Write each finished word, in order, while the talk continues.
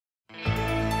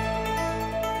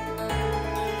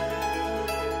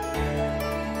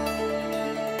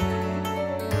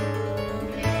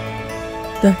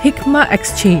the Hikmah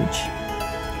Exchange.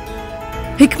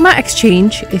 Hikmah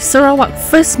Exchange is Sarawak's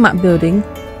first smart building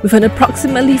with an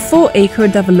approximately 4-acre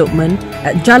development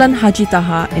at Jalan Haji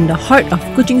Taha in the heart of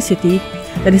Kuching city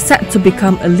that is set to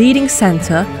become a leading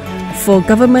centre for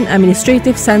government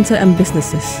administrative centre and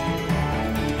businesses.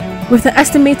 With an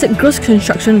estimated gross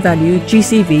construction value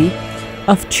 (GCV)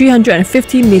 of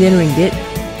 350 million ringgit,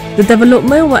 the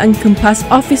development will encompass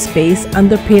office space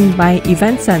underpinned by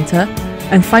event centre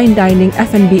and fine dining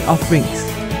F&B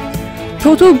offerings.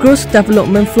 Total gross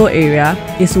development floor area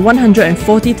is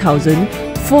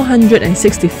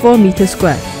 140,464 meters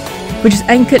square, which is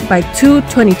anchored by two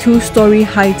 22-storey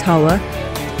high tower,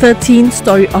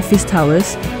 13-storey office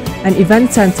towers, an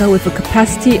event centre with a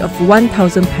capacity of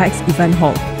 1,000 pax event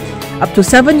hall, up to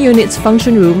 7 units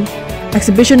function room,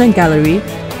 exhibition and gallery,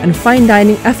 and fine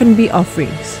dining F&B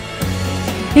offerings.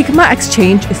 Hikmah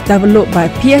Exchange is developed by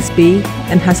PSB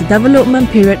and has a development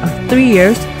period of 3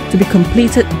 years to be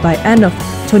completed by end of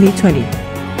 2020.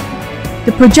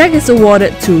 The project is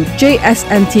awarded to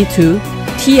JSNT2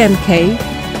 TMK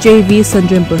JV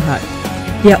Sdn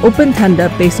via open tender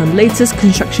based on latest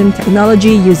construction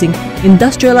technology using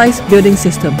Industrialised Building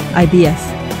System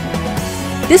 (IBS).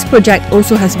 This project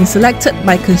also has been selected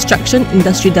by Construction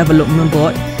Industry Development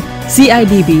Board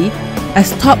 (CIDB)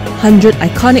 as top 100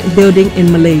 iconic building in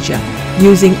Malaysia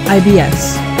using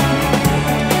IBS.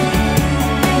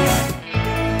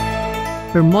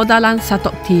 Permodalan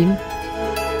Satok Team,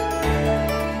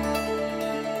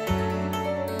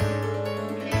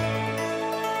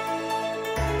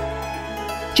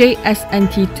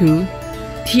 JSNT2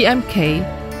 TMK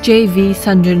JV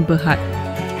Sdn.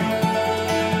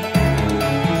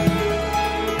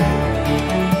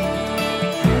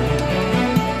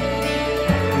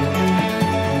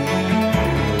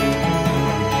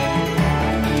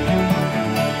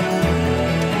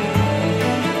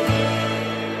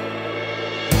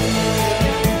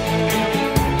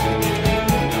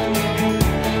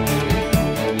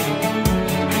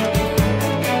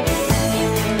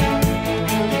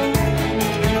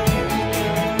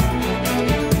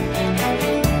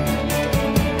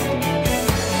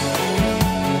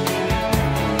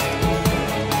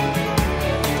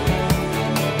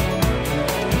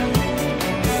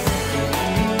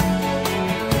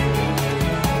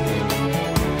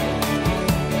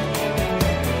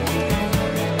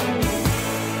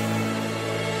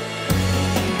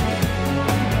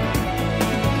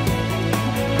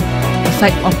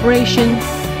 Site operations,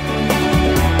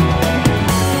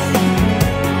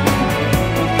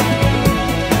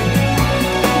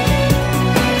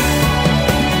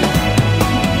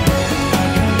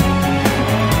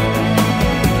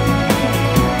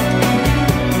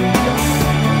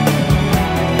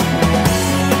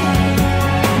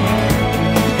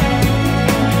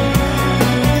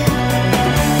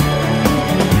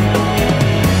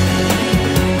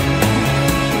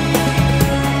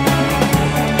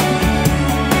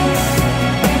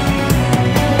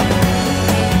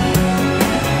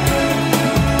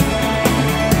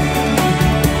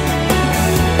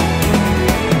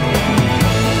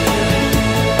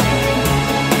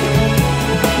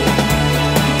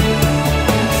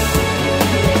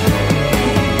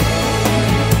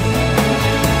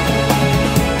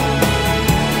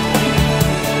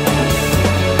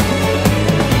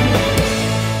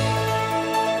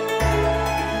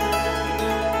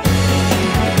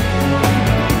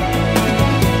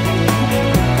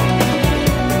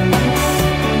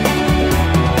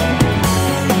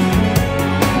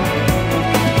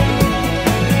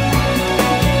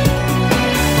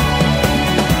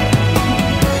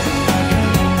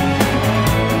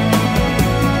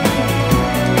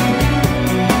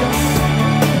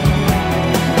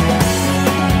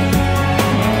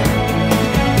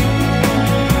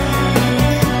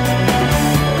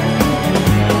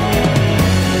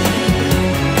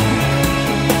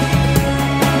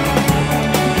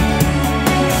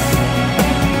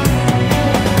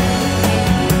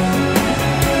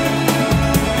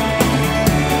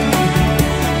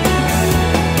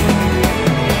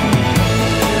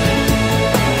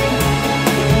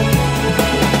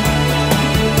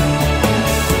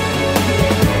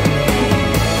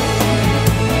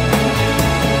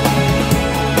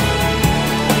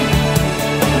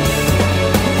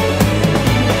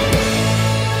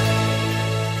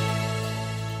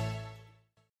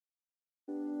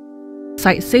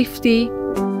 site safety,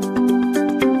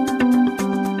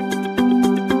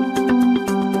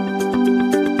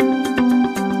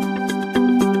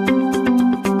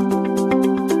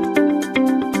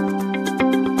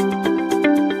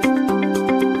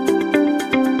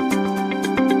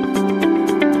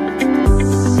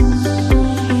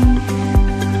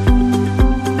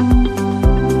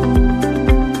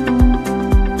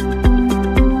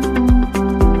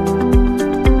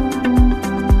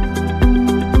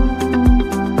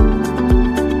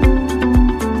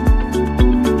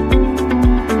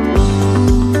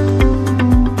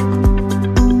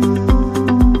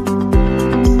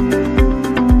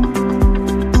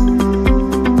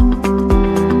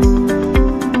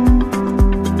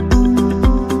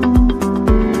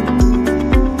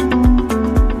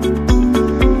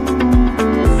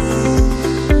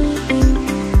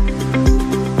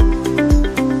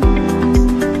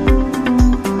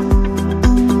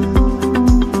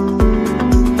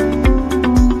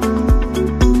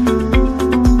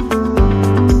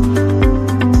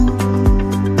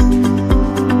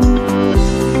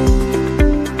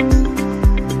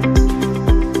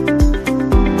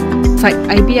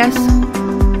 on-site IBS,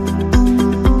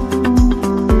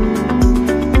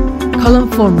 column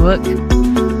formwork,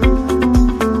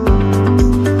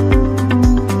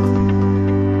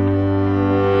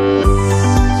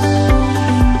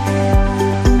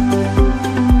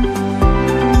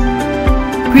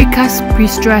 precast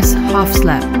pre-stress half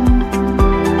slab,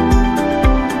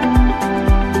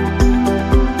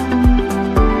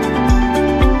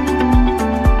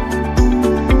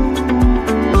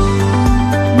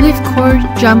 lift core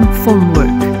jump formwork,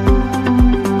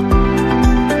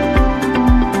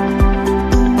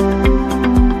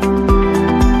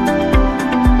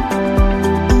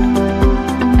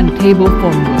 and table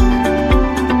formwork.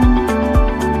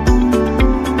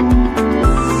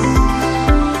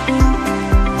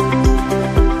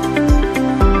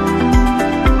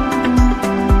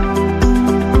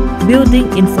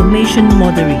 Building Information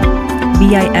Modeling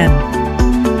 (BIM).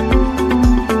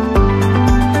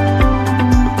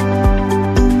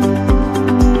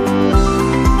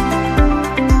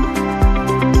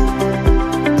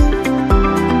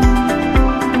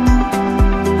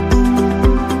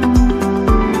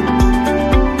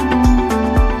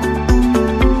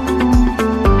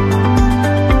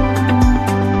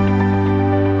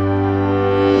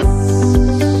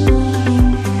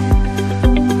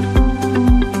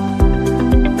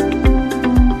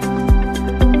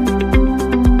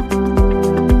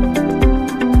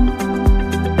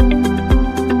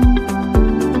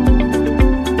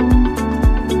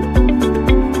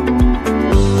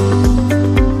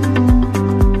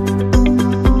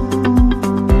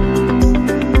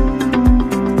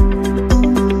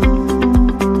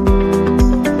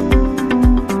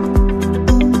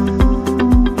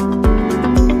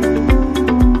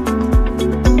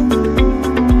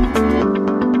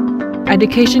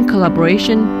 Education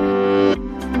collaboration,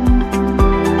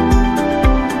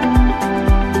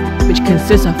 which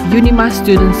consists of UNIMA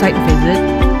student site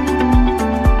visit,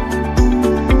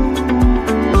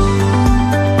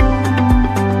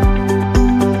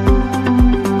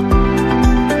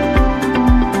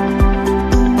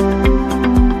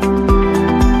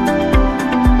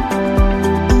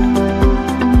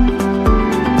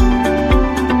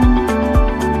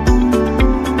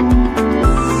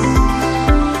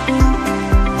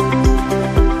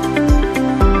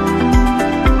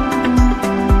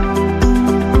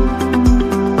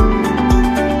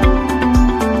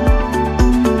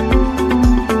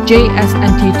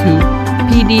 JSNT2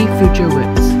 PD Future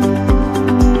Works.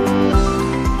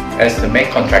 As the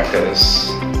main contractors,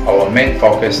 our main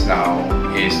focus now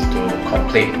is to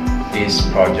complete this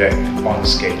project on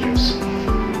schedules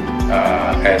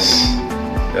as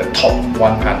the top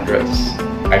 100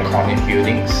 iconic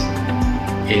buildings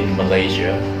in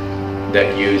Malaysia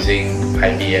that using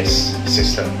IBS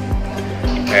system,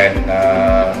 and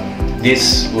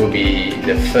this will be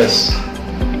the first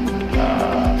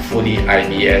fully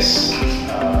IBS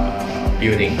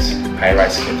buildings,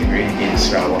 high-rise category in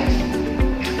Sarawak.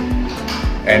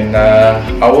 And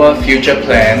our future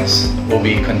plans will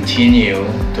be continue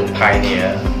to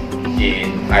pioneer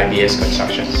in IBS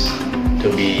constructions to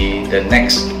be the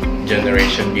next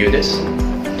generation builders,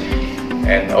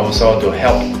 and also to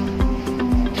help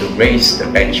to raise the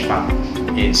benchmark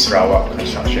in Sarawak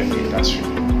construction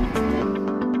industry.